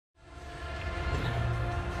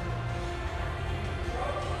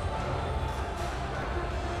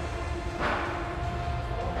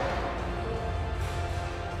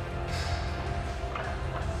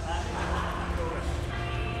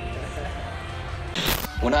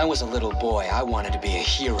When I was a little boy, I wanted to be a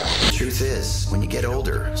hero. The truth is, when you get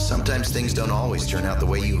older, sometimes things don't always turn out the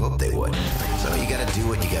way you hope they would. So you gotta do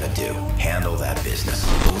what you gotta do. Handle that business.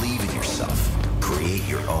 Believe in yourself. Create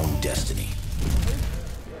your own destiny.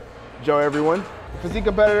 Joe, everyone. Physique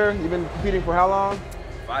competitor, you've been competing for how long?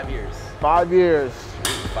 5 years. 5 years.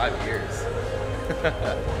 5 years.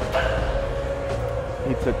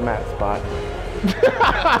 He took Matt's spot.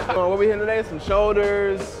 What we hitting today? Some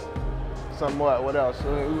shoulders. Some what else?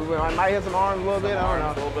 I might hit some arms a little bit. I don't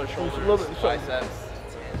know. A little bit of shoulders, a little bit, biceps,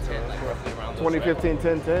 10, like roughly around those 20, 15,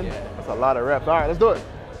 10, 10. Yeah. That's a lot of reps. All right, let's do it.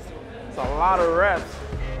 It's a lot of reps.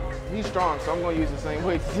 He's strong, so I'm gonna use the same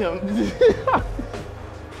weight as him.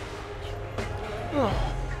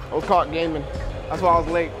 I was caught gaming. That's why I was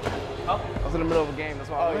late. Oh. I was in the middle of a game. That's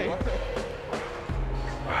why I was late.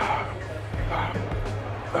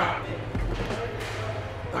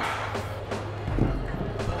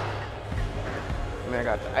 Man, I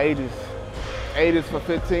got the 80s. 80s for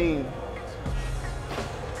 15.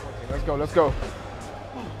 Let's go, let's go.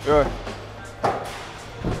 Good.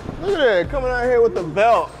 Look at that, coming out here with the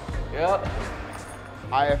belt. Yep.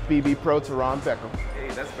 IFBB Pro to Ron Beckham. Hey,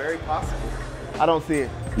 that's very possible. I don't see it.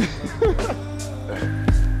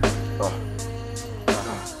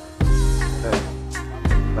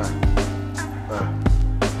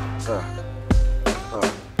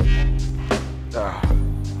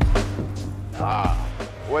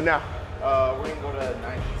 What now? We're gonna go to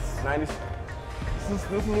 90s. 90s?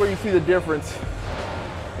 This is where you see the difference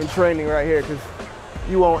in training right here, because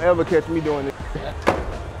you won't ever catch me doing this.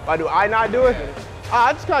 Why do I not do it?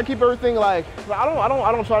 I just kind of keep everything like, I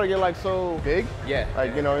don't try to get like so big. Yeah.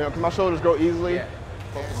 Like, you know, because my shoulders grow easily. Yeah.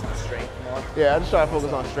 Focus on strength more. Yeah, I just try to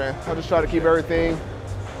focus on strength. I just try to keep everything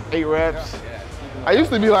 8 reps. Yeah. I used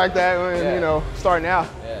to be like that when, you know, starting out.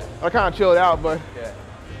 Yeah. I kind of chilled out, but Yeah.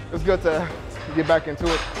 it's good to get back into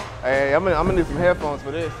it. Hey, I'm gonna need some headphones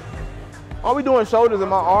for this. All we doing shoulders and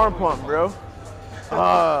my arm pump, bro.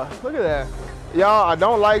 Look at that. Y'all, I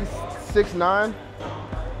don't like 6ix9ine,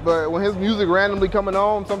 but when his music randomly coming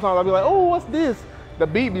on, sometimes I'll be like, oh, what's this? The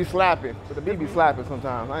beat be slapping, but the beat be slapping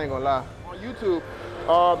sometimes, I ain't gonna lie. On YouTube,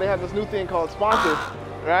 they have this new thing called sponsors,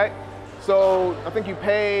 right? So I think you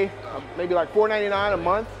pay maybe like $4.99 a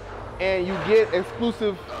month, and you get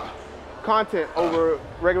exclusive content over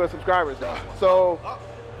regular subscribers. So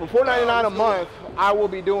for $4.99 a month, I will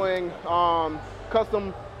be doing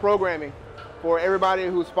custom programming for everybody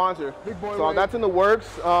who's sponsored. So that's in the works.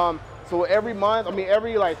 So every month,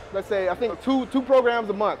 every let's say, I think two programs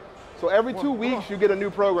a month. So every 2 weeks, you get a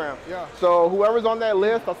new program. Yeah. So whoever's on that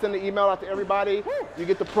list, I'll send an email out to everybody. You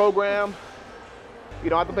get the program. You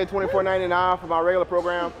don't have to pay $24.99 for my regular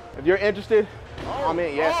program. If you're interested, I'm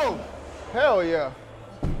in, yeah. Oh, hell yeah.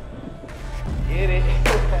 Get it.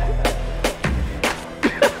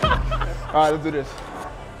 All right, let's do this.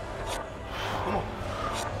 Come on.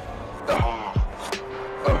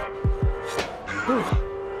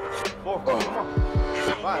 4, come on.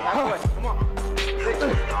 5, halfway, come on. 6,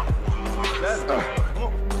 7, come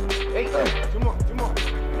on. 8, 2 more,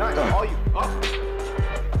 9, all you, up.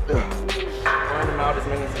 Burn them out as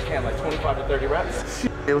many as you can, like 25 to 30 reps.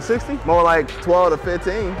 It was 60? More like 12 to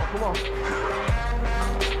 15. Come on.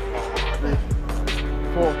 3,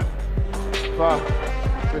 4, 5,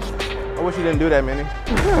 6. I wish you didn't do that many.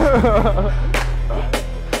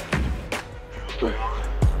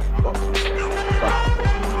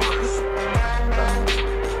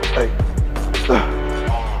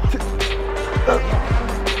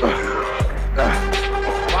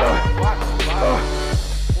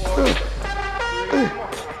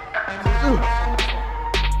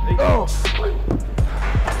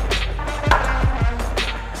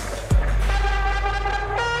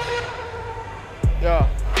 Yeah.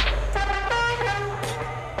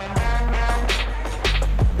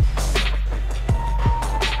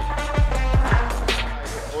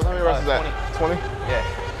 How many reps is that? 20? Yeah.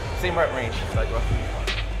 Same rep range, like roughly.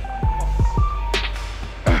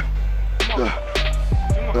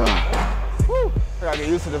 Woo. I gotta get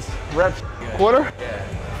used to this reps. Yeah. Quarter? Yeah.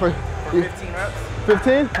 For 15 reps?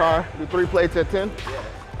 15? All right. Do 3 plates at 10? Yeah.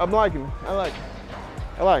 I'm liking it. I like it.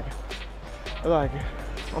 I like it. I like it.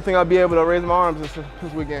 I don't think I'll be able to raise my arms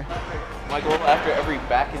this weekend. My goal after every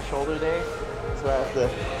back and shoulder day is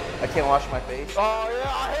I can't wash my face. Oh yeah,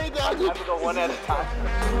 I hate that. I have to go one at a time.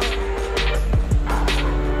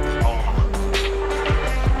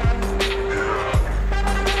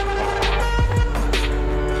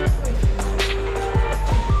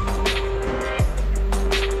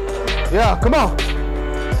 Yeah, come on.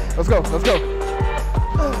 Let's go, let's go.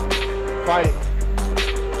 Fight it.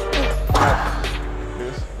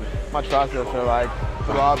 My triceps are like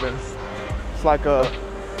to Robin. It's like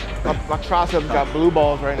my triceps got blue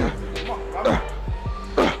balls right now.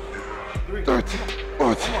 3.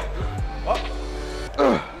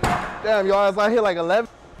 Damn, y'all, as I hit like 11,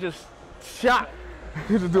 just shot.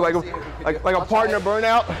 You just do like a partner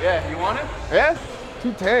burnout. Yeah, you want it? Yeah,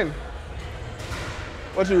 210.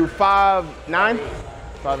 What you, 5'9"?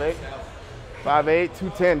 5'8"? 5'8",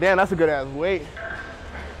 210. Damn, that's a good ass weight.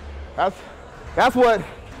 That's what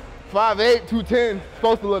 5'8", 210 is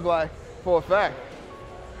supposed to look like for a fact.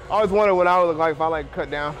 I always wondered what I would look like if I like cut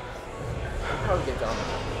down. Probably get down.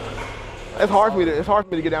 It's hard for me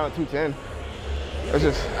to get down to 210. It's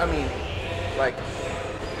just, I mean, like,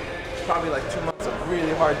 probably like 2 months of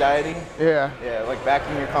really hard dieting. yeah. Yeah, like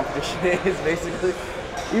backing your competition is basically.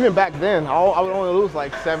 Even back then, I would only lose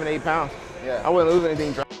like 7, 8 pounds. Yeah. I wouldn't lose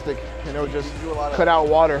anything drastic, and it would just do a lot of- cut out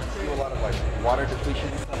water. You do a lot of like water depletion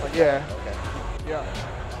and stuff like Yeah. that. Okay. Yeah.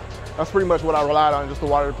 That's pretty much what I relied on, just the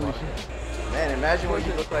water depletion. Man, imagine what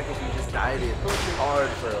you look like if you just dieted hard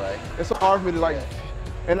for like. It's so hard for me to like,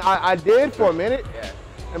 and I did for a minute, Yeah.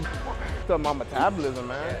 and to my metabolism,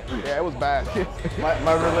 man. Yeah, it was bad.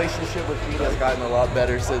 My relationship with food has gotten a lot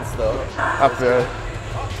better since though. I feel it.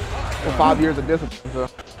 For 5 years of discipline, so.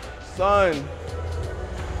 Son.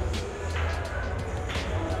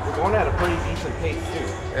 We're going at a pretty decent pace too.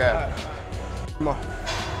 Yeah. Come on.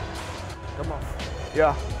 Come on.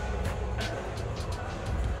 Yeah.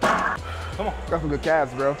 Come on. Got some good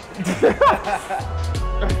calves, bro.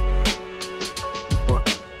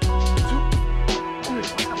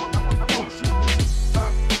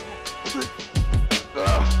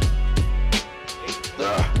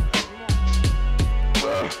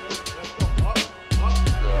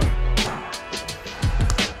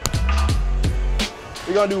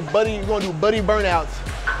 We're gonna do buddy burnouts.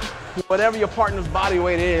 Whatever your partner's body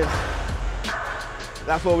weight is,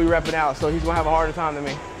 that's what we repping out. So he's gonna have a harder time than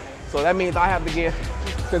me. So that means I have to get,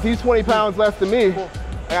 since he's 20 pounds less than me, I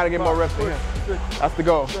gotta get more reps than him. That's the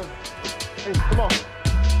goal. Hey, come on.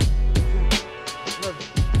 11,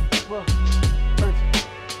 12, 13,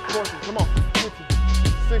 14, come on. 15,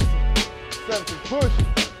 16, 17, push,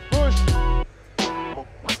 push. 20,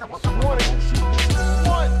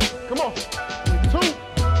 1, come on. 2,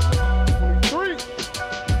 23,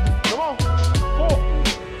 come on. 4,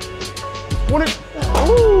 20.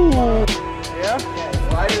 Ooh. Yeah? Yeah, it's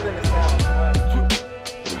lighter than it sounds.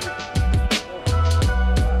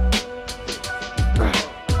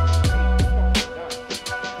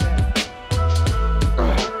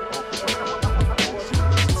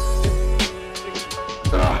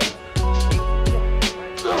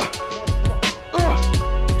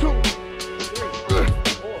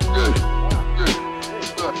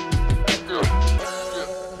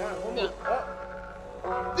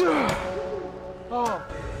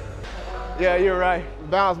 Yeah, you're right.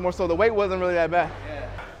 Balance more so. The weight wasn't really that bad. Yeah.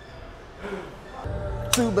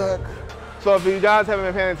 2 back. So if you guys haven't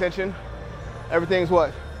been paying attention, everything's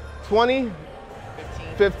what? 20,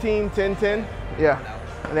 15, 10, 10. Yeah.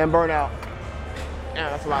 And then burnout. Yeah,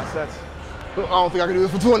 that's a lot of sets. I don't think I can do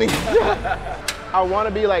this for 20. I want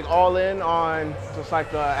to be like all in on just like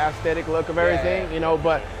the aesthetic look of everything, you know,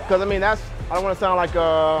 but because I mean, I don't want to sound like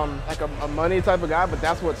a money type of guy, but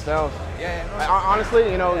that's what sells. Yeah, no. Like,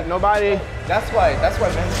 honestly, you know, nobody. That's why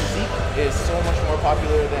men's physique is so much more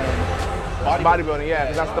popular than Bodybuilding, yeah,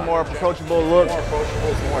 because that's the more approachable look. More approachable,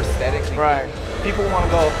 it's more aesthetic. Right. People want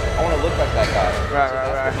to go, I want to look like that guy. Right, so right,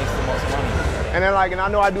 that's what makes the most money. And then like, and I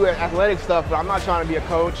know I do athletic stuff, but I'm not trying to be a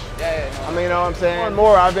coach. Yeah, no. I mean, you know what I'm saying? More and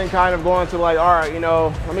more, I've been kind of going to like, all right, you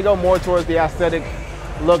know, let me go more towards the aesthetic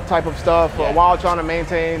look type of stuff while trying to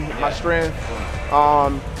maintain my strength.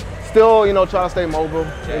 Still, you know, trying to stay mobile,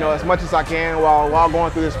 you know, as much as I can while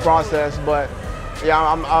going through this process. But yeah,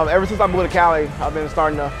 I'm ever since I moved to Cali, I've been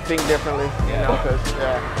starting to think differently, you know, because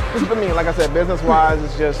just for me, like I said, business-wise,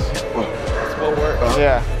 it's just, It's what works.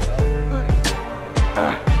 yeah.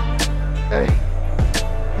 Hey.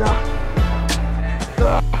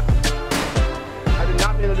 I did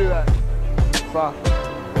not mean to do that. 5,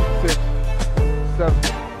 6, 7,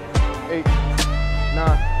 8,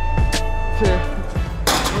 9,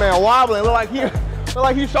 10. Man, wobbling. Look like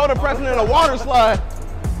he's shoulder pressing in a water slide.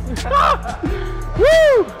 Woo!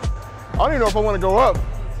 I don't even know if I want to go up.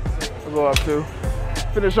 I'll go up too.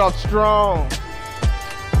 Finish off strong.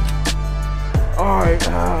 All right.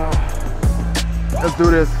 Let's do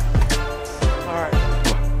this. All right.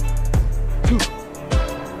 1, 2,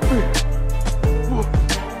 3, 4.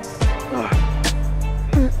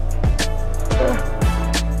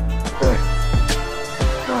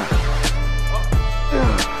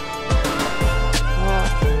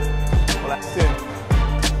 Well, that's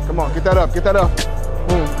 10. Come on, get that up, get that up.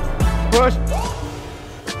 Boom. Push.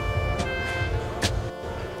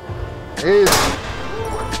 Easy.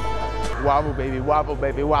 Wobble, baby, wobble,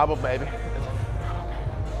 baby, wobble, baby.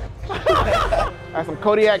 I had some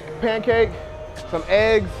Kodiak pancake, some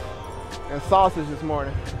eggs, and sausage this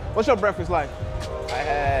morning. What's your breakfast like? I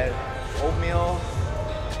had oatmeal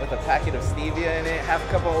with a packet of stevia in it, half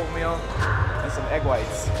a cup of oatmeal, and some egg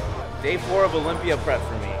whites. Day 4 of Olympia prep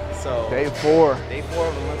for me. So Day 4. Day 4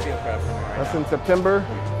 of Olympia prep for me right That's now. in September.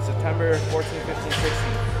 September 14, 15, 16.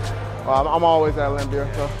 I'm always at Olympia,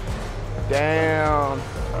 so. Damn.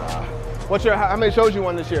 How many shows you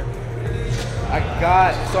won this year?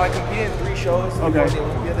 So I competed in 3 shows before the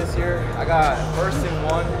Olympia this year. I got first in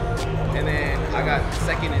 1, and then I got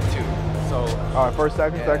second in 2. So. All right, first,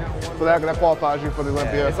 second. So that qualifies you for the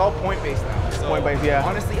Olympia. Yeah, it's all point-based now. So point-based, yeah.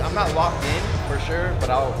 Honestly, I'm not locked in for sure, but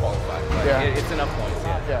I'll qualify. Like, yeah. It's enough points,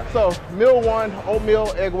 Yeah. So meal 1,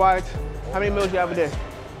 oatmeal, egg whites. How many meals you have a day?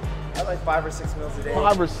 I have like 5 or 6 meals a day.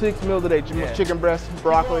 5 or 6 meals a day. Yeah. Chicken breast,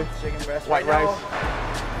 broccoli, chicken breast, white right rice.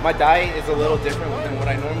 Now, my diet is a little different than what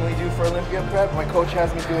I normally do for Olympia prep. My coach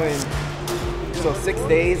has me doing 6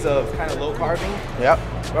 days of kind of low carbing. Yep.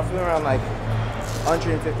 Roughly around like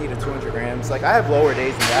 150 to 200 grams. Like I have lower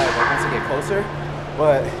days than that like once I get closer,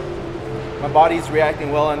 but my body's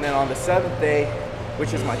reacting well. And then on the 7th day,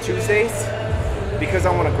 which is my Tuesdays, because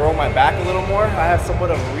I want to grow my back a little more, I have somewhat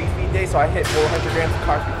of a refeed day. So I hit 400 grams of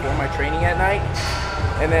carbs before my training at night.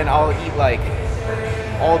 And then I'll eat like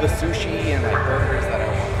all the sushi and like burgers that I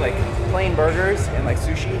want, like plain burgers and like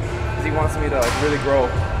sushi, because he wants me to like really grow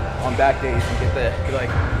on back days and get the like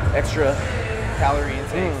extra calorie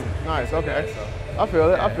intake. Nice, okay. Yeah, so. I feel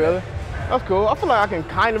it, Yeah, I feel it. That's cool. I feel like I can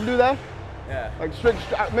kind of do that. Yeah. Like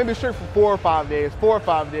maybe strict for 4 or 5 days,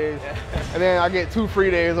 Yeah. and then I get 2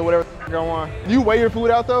 free days or whatever go on. Do you weigh your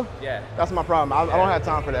food out though? Yeah. That's my problem. I don't have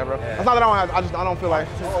time for that, bro. Yeah. It's not that I don't feel like.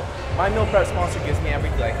 Well, my meal prep sponsor gives me all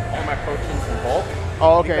my proteins in bulk.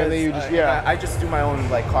 Oh, okay, and then you just, I just do my own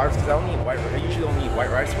like carbs because I don't eat white rice. I usually don't eat white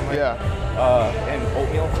rice for my and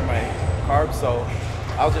oatmeal for my carbs. So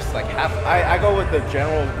I'll just like I go with the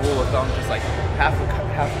general rule of thumb, just like half a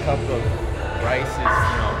cup of rice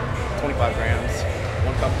is 25 grams.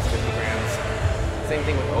 1 cup is 50 grams. Same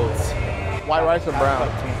thing with oats. White rice or brown?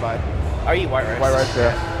 25. I eat white rice. White rice,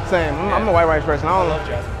 yeah. Same. I'm a white rice person. I love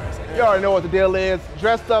jasmine rice. You already know what the deal is.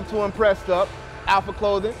 Dressed up to impressed up. Alpha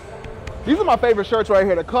clothing. These are my favorite shirts right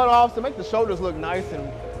here. The cutoffs to make the shoulders look nice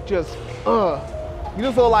and just, you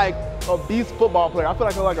just look like a beast football player. I feel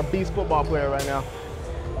like I look like a beast football player right now.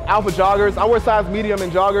 Alpha joggers. I wear size medium in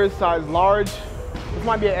joggers, size large. This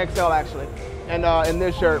might be an XL actually. And in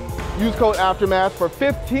this shirt, use code Aftermath for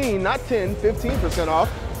 15, not 10, 15% off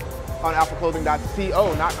on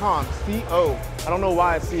alphaclothing.co, not com, CO. I don't know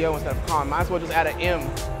why it's CO instead of com. Might as well just add an M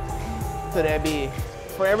to that B.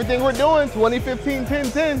 For everything we're doing, 2015,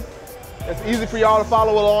 10-10. It's easy for y'all to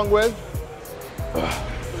follow along with. 3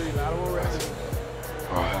 lateral reps.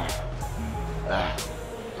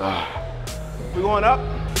 We going up?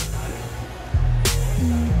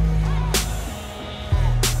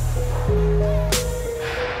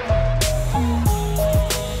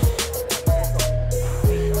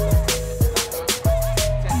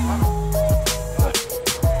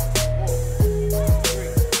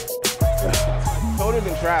 Shoulders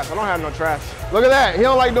and traps. I don't have no traps. Look at that. He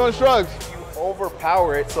don't like doing shrugs. You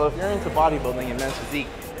overpower it. So if you're into bodybuilding and men's physique,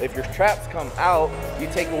 if your traps come out, you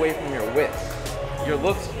take away from your width. Your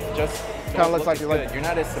looks just kind of looks like you're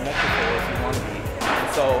not as symmetrical as you want to be. And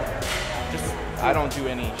so I don't do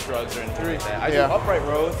any shrugs or anything like that. I do upright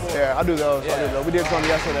rows. Yeah, I do those. Yeah. I do those. We did some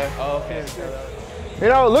yesterday. Oh, okay. You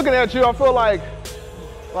know, looking at you, I feel like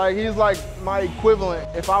he's like my equivalent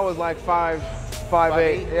if I was like 5'8".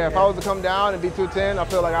 Yeah, if I was to come down and be 210, I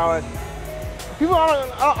feel like I would. People, I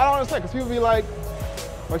don't understand, because people be like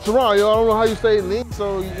Sharon, yo, I don't know how you stay lean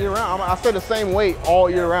so year round. I stay the same weight all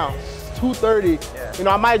year round. 230. Yeah. You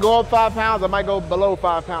know, I might go up 5 pounds, I might go below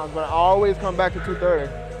 5 pounds, but I always come back to 230.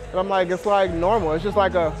 And I'm like, it's like normal. It's just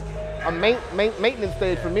like a maintenance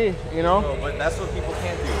stage for me, you know? No, but that's what people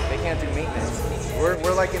can't do. They can't do maintenance.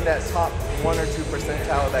 We're like in that top 1 or 2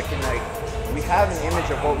 percentile that can we have an image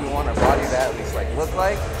of what we want our body to at least look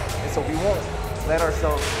like, and so we won't let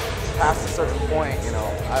ourselves past a certain point, you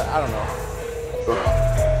know. I don't know.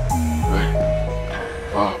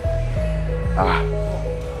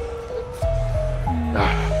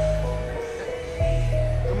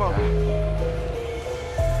 Come on.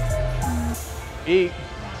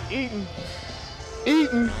 Eating.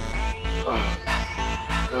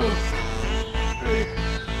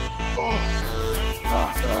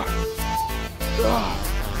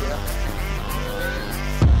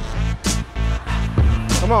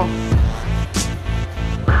 Come on.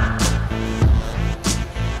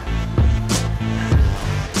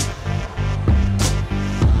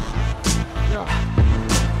 Yeah.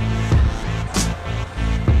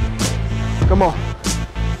 Come on.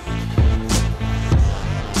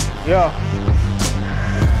 Yeah.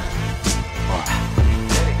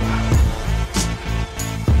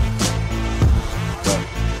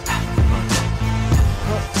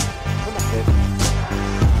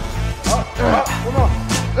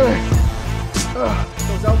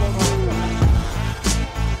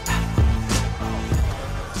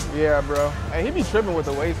 Yeah, bro. Hey, he be tripping with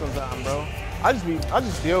the weight sometimes, bro. I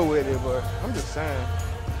just deal with it, but I'm just saying.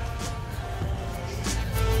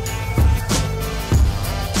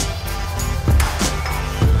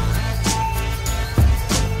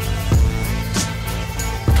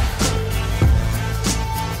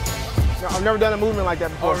 No, I've never done a movement like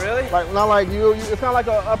that before. Oh, really? Like not like you it's kind of like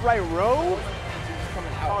an upright row.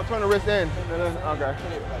 Oh, turn the wrist in. Okay.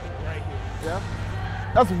 Yeah.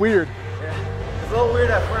 That's weird. Yeah. It's a little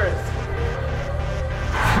weird at first.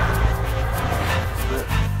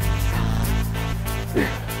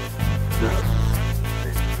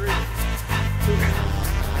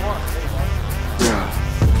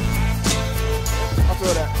 I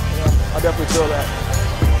feel that. Yeah, I definitely feel that.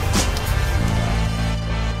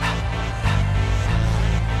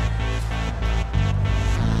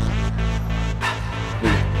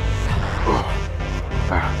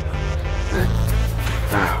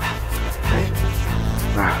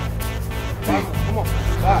 Come on.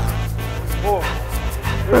 5, 4,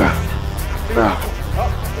 3, 2, up,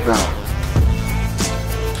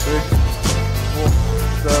 3, 4,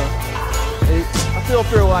 7, 8. I still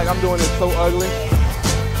feel like I'm doing this so ugly.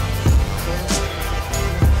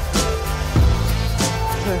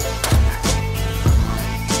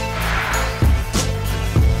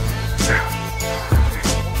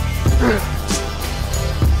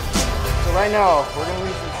 So right now, we're gonna use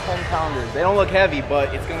these 10 pounders. They don't look heavy,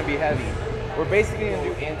 but it's gonna be heavy. We're basically gonna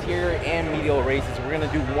do anterior and medial raises. We're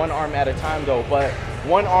gonna do one arm at a time though, but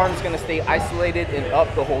one arm's gonna stay isolated and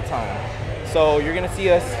up the whole time. So you're gonna see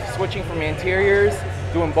us switching from anteriors,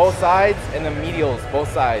 doing both sides, and then medials,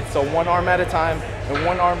 both sides. So one arm at a time, and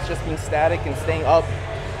one arm's just being static and staying up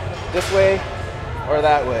this way or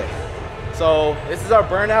that way. So this is our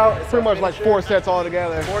burnout. It's Pretty much like 4 sets all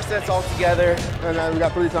together. 4 sets all together. And then we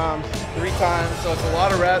got 3 times. 3 times, so it's a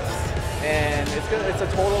lot of reps, and it's a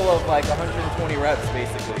total of like 120 reps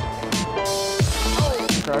basically.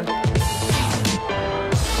 Okay.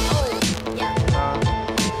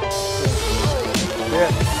 Yeah.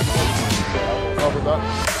 Elbows up.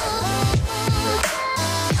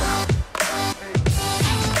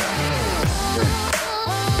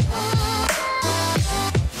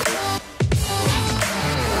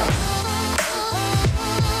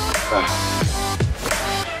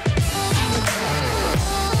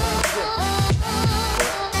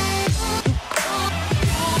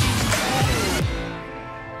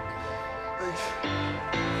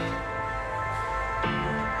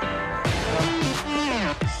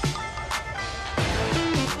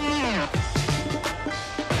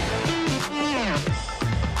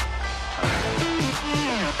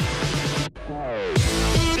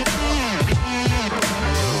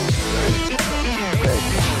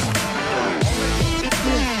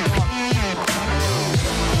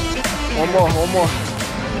 One more.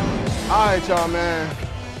 All right, y'all, man.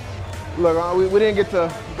 Look, we didn't get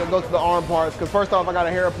to go to the arm parts because first off, I got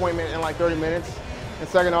a hair appointment in like 30 minutes. And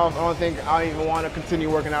second off, I don't think I even want to continue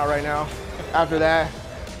working out right now. After that,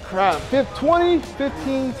 crap, 20,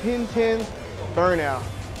 15, 10, 10, burnout.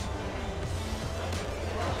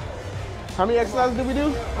 How many exercises did we do?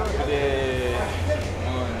 We did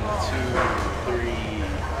 1, 2,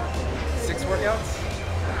 3, 6 workouts?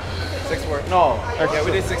 6 work, no, yeah,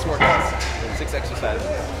 we did 6 workouts, 6 exercises.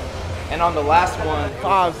 And on the last one,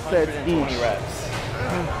 5 sets 120 each. reps.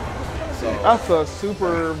 So That's a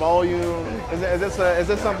super volume. Is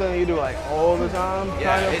this something you do like all the time?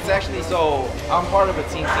 yeah, kind of? it's actually, so I'm part of a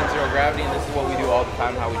team Zero Gravity, and this is what we do all the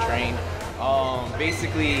time, how we train.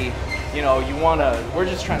 Basically, you know, we're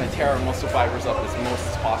just trying to tear our muscle fibers up as most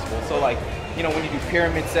as possible. So like, you know, when you do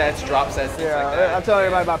pyramid sets, drop sets, things like that. I tell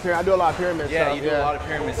everybody about pyramid. I do a lot of pyramid Yeah, stuff. you do a lot of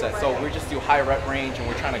pyramid sets. So we just do high rep range, and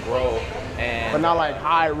we're trying to grow. And But not like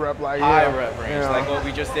high rep, like high yeah, rep range, yeah. like what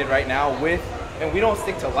we just did right now and we don't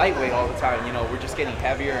stick to lightweight all the time, you know, we're just getting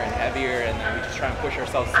heavier and heavier, and then we just try and push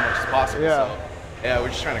ourselves as much as possible. Yeah. So yeah, we're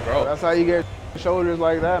just trying to grow. That's how you get shoulders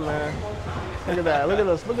like that, man. Look at that. Look at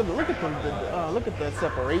this. Look at the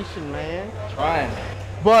separation, man. Trying.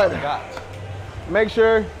 But Got. make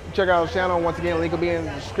sure you check out his channel. Once again, link will be in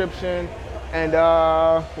the description. And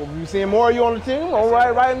we'll be seeing more of you on the team. All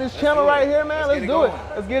right in this channel right here, man. Let's do it.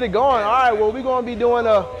 Let's get it going. All right, well, we're going to be doing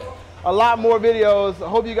a lot more videos. I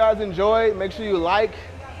hope you guys enjoy. Make sure you like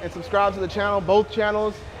and subscribe to the channel, both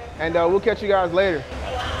channels. And we'll catch you guys later.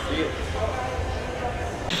 See you.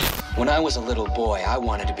 When I was a little boy, I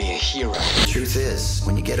wanted to be a hero. The truth is,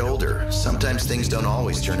 when you get older, sometimes things don't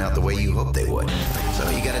always turn out the way you hope they would. So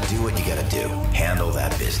you gotta do what you gotta do. Handle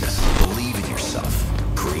that business. Believe in yourself.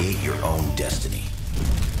 Create your own destiny.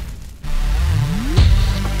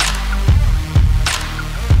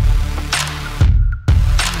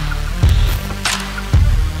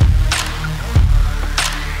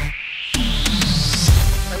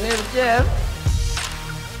 My name is Jeff.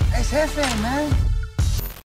 It's Jefe, man.